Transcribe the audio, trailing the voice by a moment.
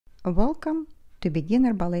Welcome to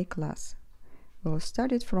beginner ballet class. We'll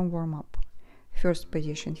start it from warm-up. First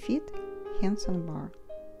position, feet, hands on bar.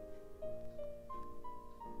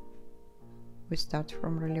 We start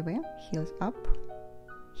from releve, heels up,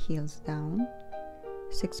 heels down.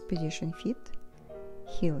 Sixth position, feet,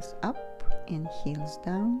 heels up and heels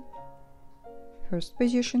down. First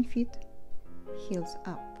position, feet, heels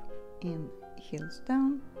up and heels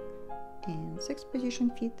down. And sixth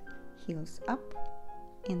position, feet, heels up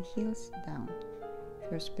and heels down.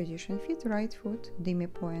 First position, feet, right foot, demi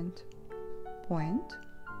point, point,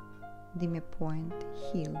 demi point,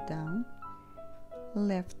 heel down.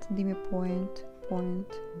 Left demi point,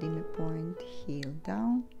 point, demi point, heel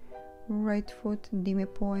down. Right foot, demi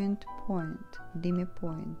point, point, demi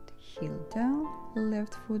point, heel down.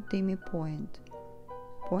 Left foot, demi point,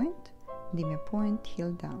 point, demi point,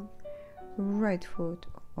 heel down. Right foot,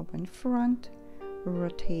 open front,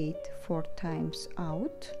 rotate 4 times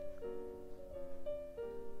out.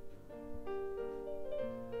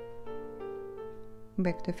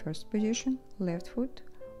 Back to first position, left foot,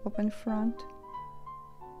 open front,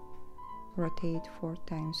 rotate 4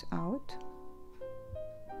 times out.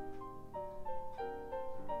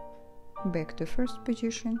 Back to first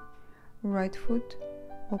position, right foot,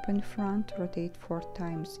 open front, rotate 4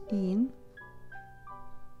 times in.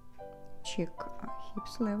 Check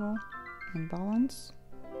hips level and balance.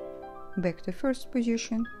 Back to first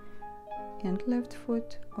position and left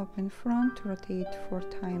foot, open front, rotate 4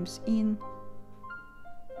 times in.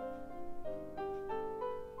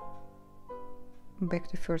 Back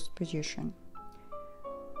to first position.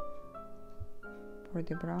 For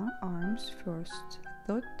the bra, arms, first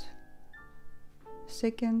thought,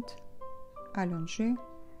 second allongé,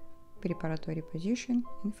 preparatory position,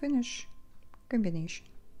 and finish combination.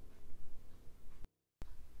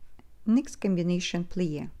 Next combination,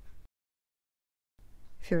 plie.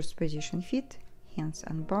 First position, feet, hands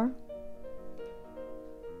on bar.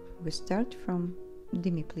 We start from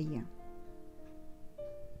demi plie.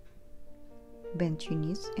 Bend your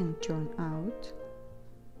knees and turn out.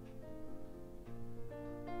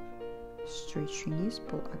 Stretch your knees,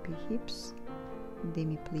 pull up your hips.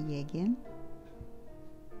 Demi plie again.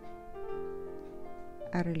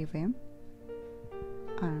 Releve.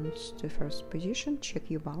 Arms to first position.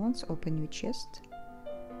 Check your balance. Open your chest.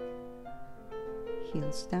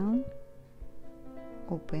 Heels down.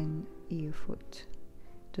 Open your foot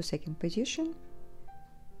to second position.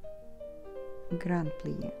 Grand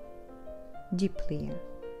plie. Deep plie.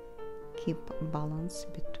 Keep balance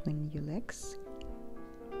between your legs.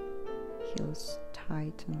 Heels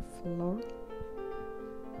tight on floor.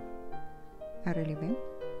 Releve.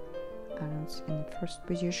 Arms in first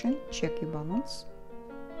position. Check your balance.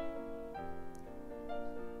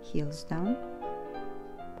 Heels down.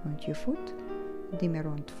 Point your foot. Demi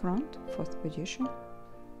round front. Fourth position.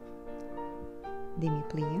 Demi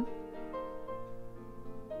plie.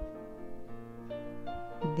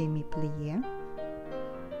 Demi plie.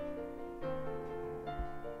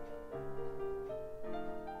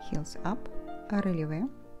 Heels up. Releve.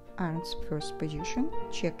 Arms first position.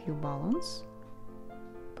 Check your balance.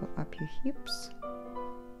 Pull up your hips.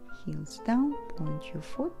 Heels down. Point your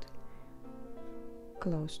foot.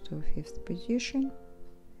 Close to fifth position.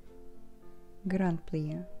 Grand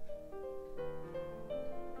plie.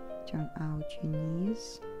 Turn out your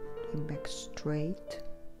knees. Keep back straight.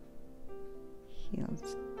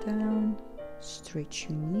 Heels down. Stretch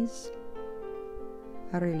your knees.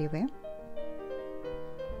 Releve.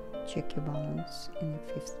 Check your balance in the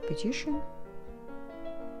fifth position.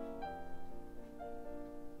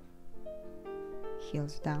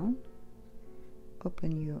 Heels down.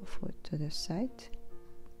 Open your foot to the side.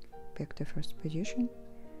 Back to first position.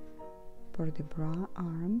 For the bra,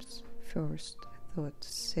 arms, first thought,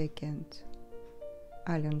 second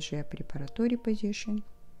allongé preparatory position,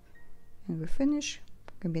 and we finish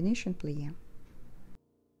combination plie.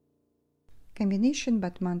 Combination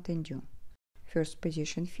Battement Tendu. First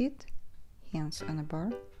position, feet, hands on a bar.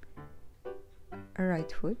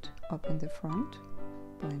 Right foot, open the front,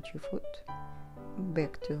 point your foot.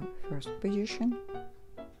 Back to first position.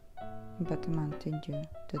 Battement Tendu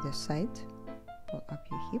to the side. Pull up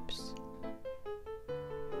your hips.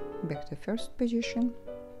 Back to first position.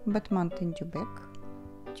 Battement Tendu back.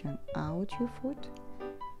 Turn out your foot.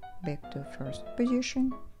 Back to first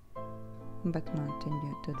position. Battement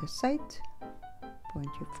Tendu to the side.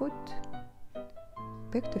 Point your foot.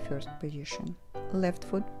 Back to first position. Left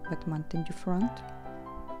foot, Battement Tendu front.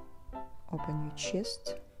 Open your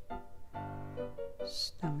chest.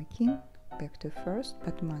 Stomach in. Back to first,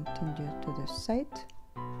 Battement Tendu to the side.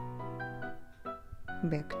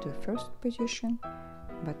 Back to first position.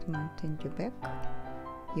 Battement tendu back,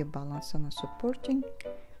 you balance on a supporting,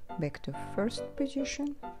 back to first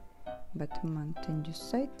position, Battement tendu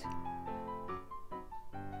side,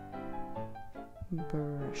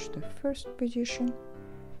 brush to first position,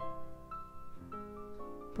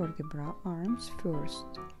 port the bras arms, first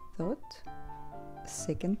thought,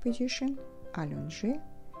 second position, allongé,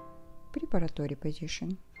 preparatory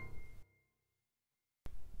position.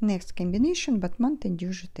 Next combination, Battement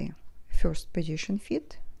tendu jeté. First position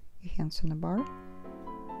feet, hands on the bar,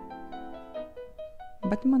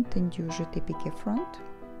 Battement tendu jeté piqué front,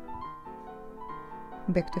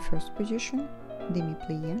 back to first position,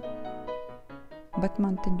 demi-plié,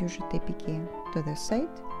 Battement tendu jeté piqué to the side,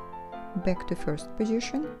 back to first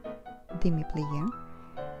position, demi-plié,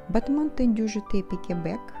 Battement tendu jeté piqué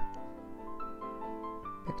back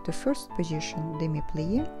to first position,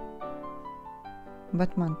 demi-plié,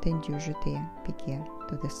 Battement tendu jeté piqué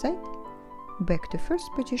to the side, back to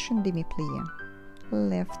first position, demi-plié,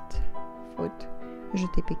 left foot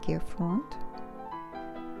jeté piqué front,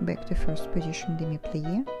 back to first position,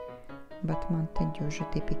 demi-plié, Battement tendu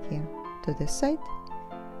jeté piqué to the side,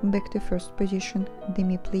 back to first position,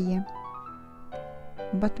 demi-plié,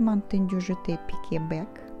 Battement tendu jeté piqué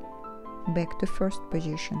back to first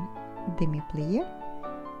position, demi-plié,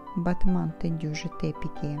 Battement tendu jeté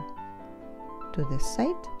piqué to the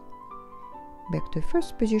side, back to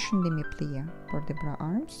first position, demi-plié, for the bras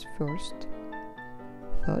arms, first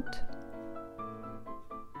thought,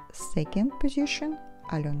 second position,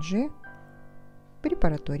 allongé,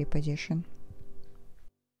 preparatory position.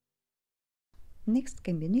 Next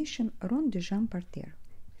combination, rond de jambe par terre.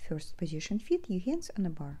 First position feet, your hands on a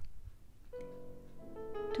bar.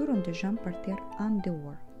 Two rond de jambe par terre en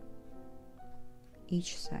dehors,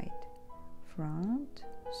 each side, front,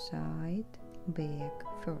 side, back,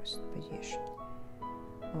 first position.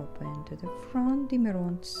 Open to the front,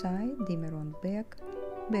 demi-rond side, demi-rond back,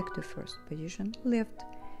 back to first position, left,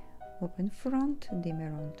 open front,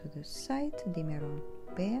 demi-rond to the side, demi-rond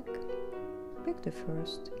back, back to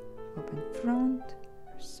first, open front,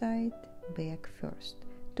 side, back, first.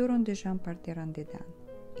 Two rond de jambe par terre en dedans,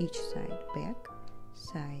 each side, back,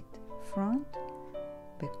 side, front,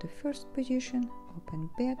 back to first position, open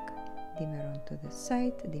back, demi-rond to the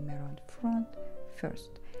side, demi-rond front,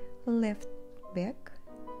 first, left, back,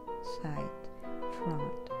 side,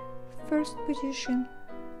 front, first position,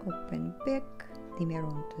 open back,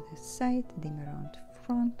 demi-rond to the side, demi-rond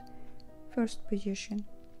front, first position,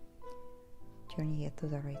 turn head to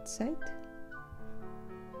the right side,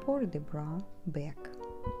 pour the bras back,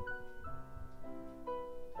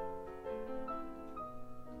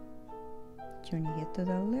 turn head to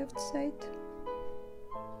the left side,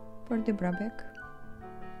 pour the bras back,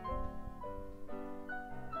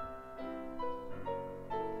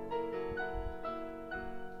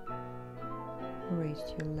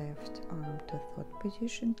 raise your left arm to third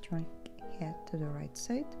position, turn head to the right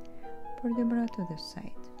side, pour the bras to the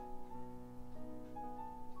side.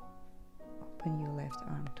 Open your left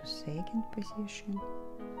arm to second position,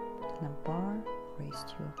 put on a bar, raise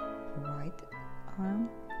your right arm,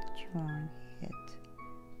 turn head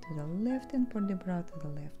to the left and pour the bras to the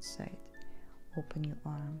left side. Open your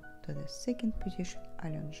arm to the second position,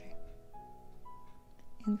 allongé.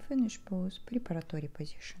 And finish pose, preparatory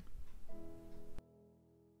position.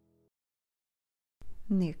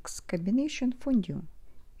 Next combination, fondu.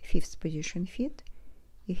 Fifth position feet,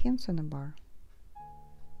 your hands on a bar.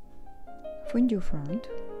 Fondu front,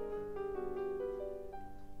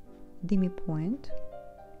 demi-point,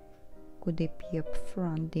 coup de pied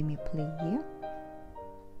front, demi-plié,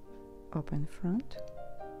 open front,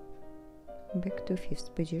 back to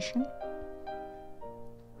fifth position,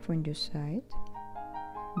 fondu side,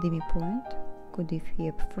 demi-point, coup de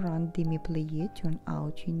pied front, demi-plié, turn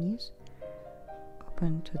out your knees,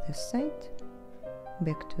 open to the side,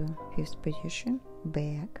 back to fifth position,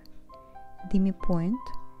 back, demi-point,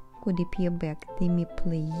 coup de pied back,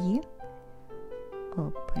 demi-plié,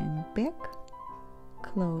 open back,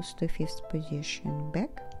 close to fifth position,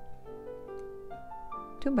 back,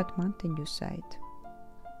 to battement tendu side.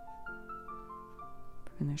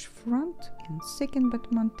 Finish front and second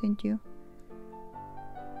battement tendu,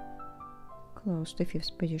 close to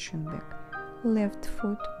fifth position, back. Left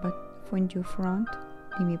foot, but fondu front,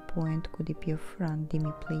 demi-point, coup de pied front,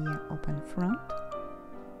 demi-plié, open front,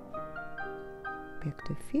 back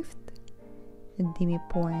to fifth,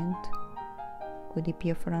 demi-point, coup de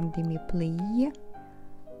pied front, demi-plié,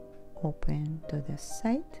 open to the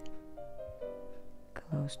side,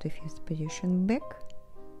 close to fifth position, back,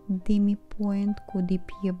 demi-point, coup de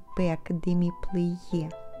pied back,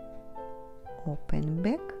 demi-plié, open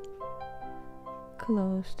back,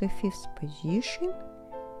 close to fifth position,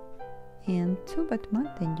 and 2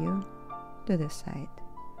 Battement Tendu to the side.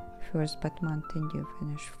 First Battement Tendu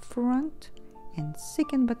finish front, and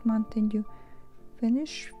second Battement Tendu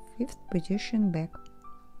finish fifth position back.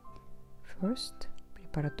 First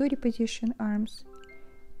preparatory position arms,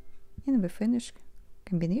 and we finish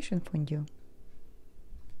combination Fondu.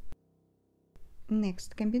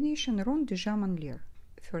 Next combination rond de jambe en l'air.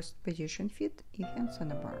 First position feet, your hands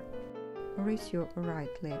on a bar. Raise your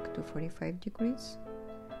right leg to 45 degrees.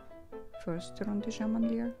 First rond de jambe en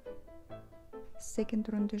l'air. Second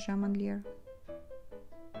rond de jambe en l'air.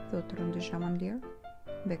 Third rond de jambe en l'air.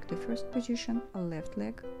 Back to first position, left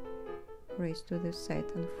leg. Raise to the side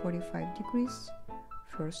on 45 degrees.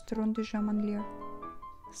 First rond de jambe en l'air.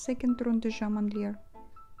 Second rond de jambe en l'air.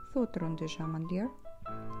 Third rond de jambe en l'air.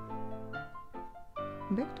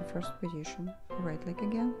 Back to first position, right leg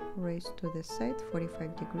again, raise to the side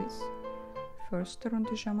 45 degrees. First rond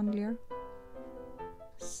de jambe en l'air.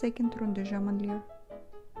 Second rond de jambe en l'air.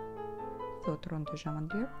 Third rond de jambe en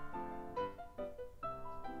l'air.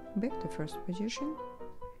 Back to first position,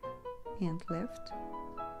 and left,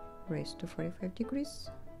 raise to 45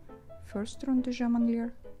 degrees. First rond de jambe en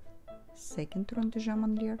l'air. Second rond de jambe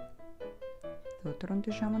en l'air. Third rond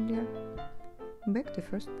de jambe en l'air. Back to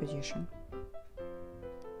first position.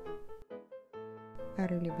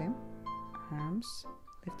 Relevé, arms,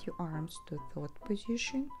 lift your arms to third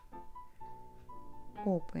position,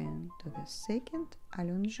 open to the second,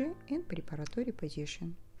 allongé in preparatory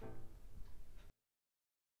position.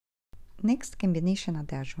 Next combination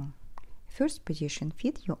Adagio. First position,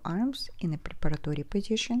 fit your arms in a preparatory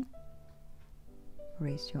position,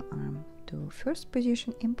 raise your arm to first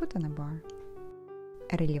position and put on a bar.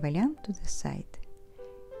 Relevé to the side,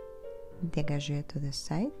 dégagé to the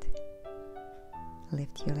side.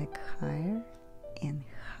 Lift your leg higher and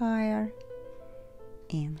higher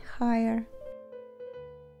and higher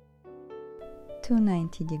to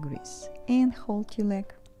 90 degrees, and hold your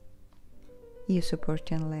leg. You support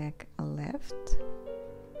your leg left,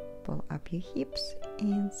 pull up your hips,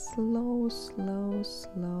 and slow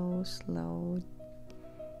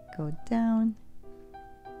go down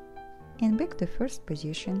and back to first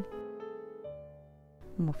position.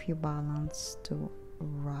 Move your balance to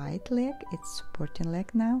right leg, it's supporting leg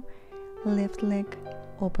now. Left leg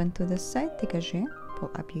open to the side, dégagé, pull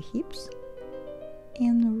up your hips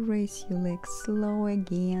and raise your leg slow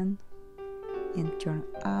again, and turn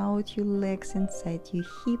out your legs inside your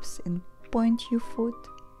hips and point your foot.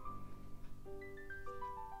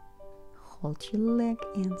 Hold your leg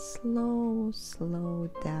and slow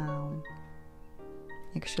down.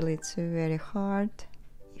 Actually, it's very hard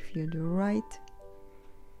if you do right.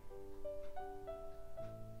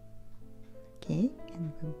 Okay,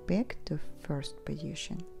 and we're back to first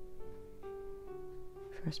position.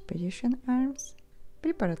 First position arms,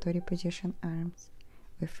 preparatory position arms.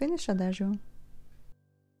 We finish Adagio.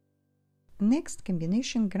 Next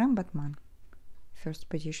combination Grand Battement. First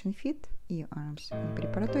position feet, your arms in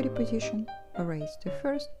preparatory position, raise to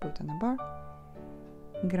first, put on a bar.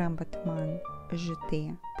 Grand Battement,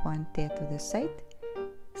 Jeté, pointé to the side,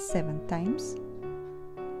 7 times.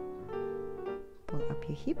 Pull up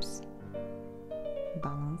your hips.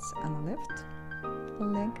 Balance on the left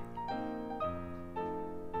leg.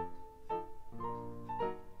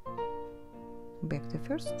 Back to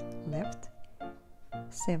first, left.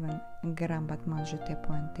 7 Grand Battement Jeté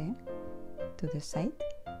pointé to the side.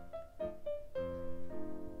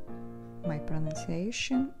 My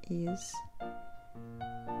pronunciation is,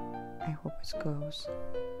 I hope it's close.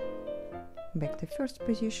 Back to first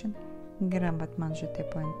position, Grand Battement Jeté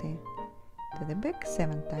pointé to the back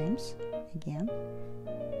 7 times. Again,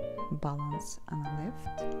 balance on the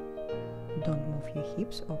left, don't move your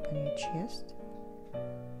hips, open your chest,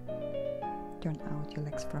 turn out your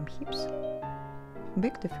legs from hips,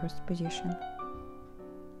 back to first position,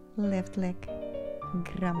 left leg,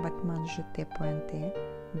 Grand Battement Jeté pointé,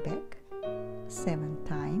 back, 7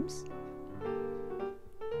 times,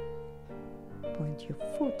 point your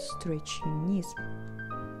foot, stretch your knees,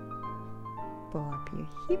 pull up your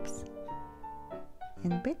hips,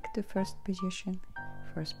 and back to first position.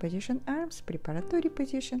 First position arms, preparatory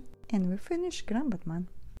position, and we finish Grand Battement.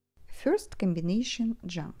 First combination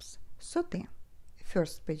jumps. Sauté.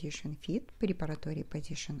 First position feet, preparatory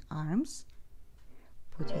position arms.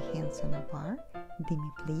 Put your hands on a bar,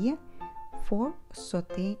 demi-plie, for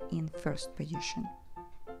sauté in first position.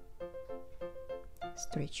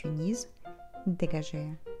 Stretch your knees,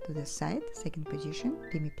 dégagé to the side, second position,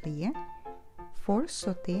 demi-plie, for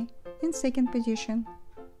sauté in second position,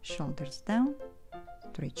 shoulders down,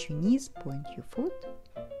 stretch your knees, point your foot,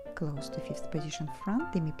 close to 5th position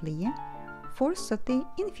front, demi-plie, for sauté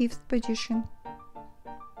in 5th position.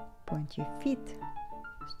 Point your feet,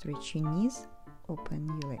 stretch your knees, open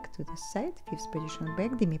your leg to the side, 5th position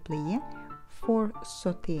back, demi-plie, for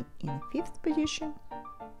sauté in 5th position.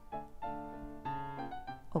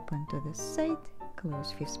 Open to the side,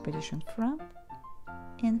 close 5th position front,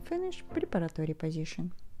 and finish preparatory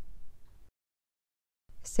position.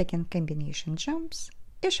 Second combination jumps,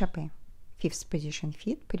 échappé. 5th position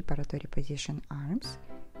feet, preparatory position arms,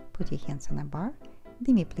 put your hands on a bar,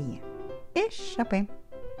 demi-plie, échappé,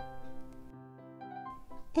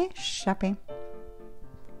 échappé,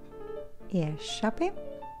 échappé,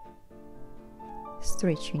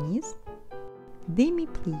 stretch your knees,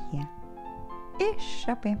 demi-plie,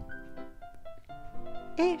 échappé,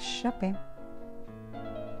 échappé,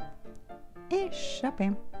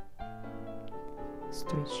 échappé,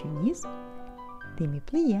 stretch your knees,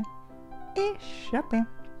 demi-plie, échappé,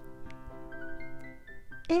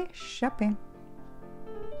 échappé,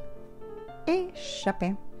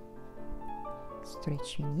 échappé,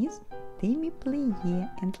 stretch your knees, demi-plie,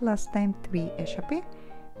 and last time 3 échappé,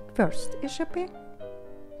 first échappé,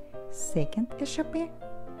 second échappé,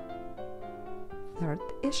 third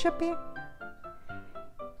échappé,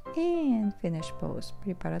 and finish pose,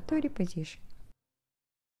 preparatory position.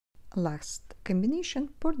 Last combination,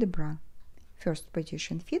 port de bras. First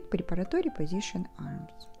position feet, preparatory position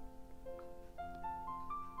arms.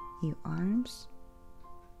 Your arms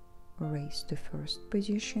raise to first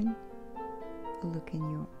position, look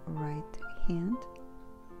in your right hand,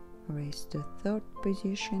 raise to third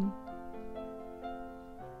position,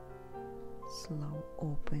 slow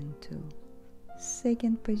open to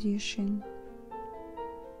second position,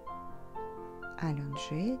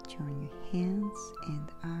 allongé, turn your hands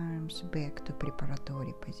and arms back to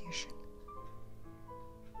preparatory position.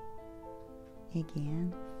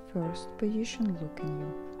 Again, first position, look in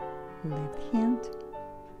your left hand,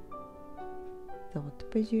 third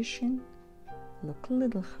position, look a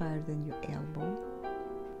little higher than your elbow,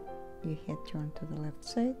 your head turned to the left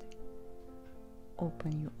side,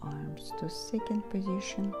 open your arms to second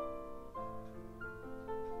position,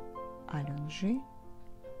 allongé,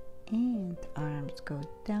 and arms go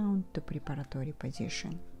down to preparatory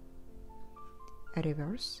position.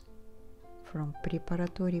 Reverse, from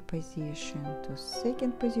preparatory position to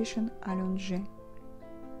second position, allongé,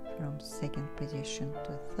 from second position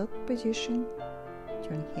to third position,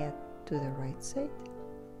 turn head to the right side,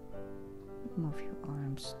 move your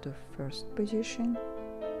arms to first position,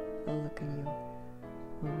 look in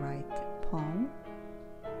your right palm,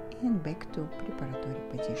 and back to preparatory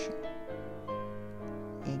position.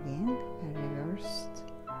 Again, reversed,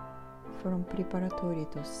 from preparatory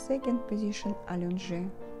to second position, allongé,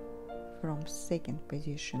 from second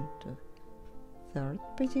position to third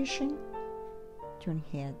position, turn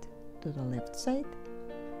head to the left side,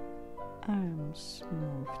 arms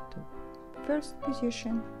move to first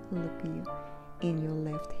position, look you in your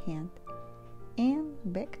left hand, and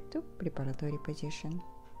back to preparatory position.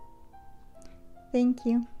 Thank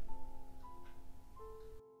you.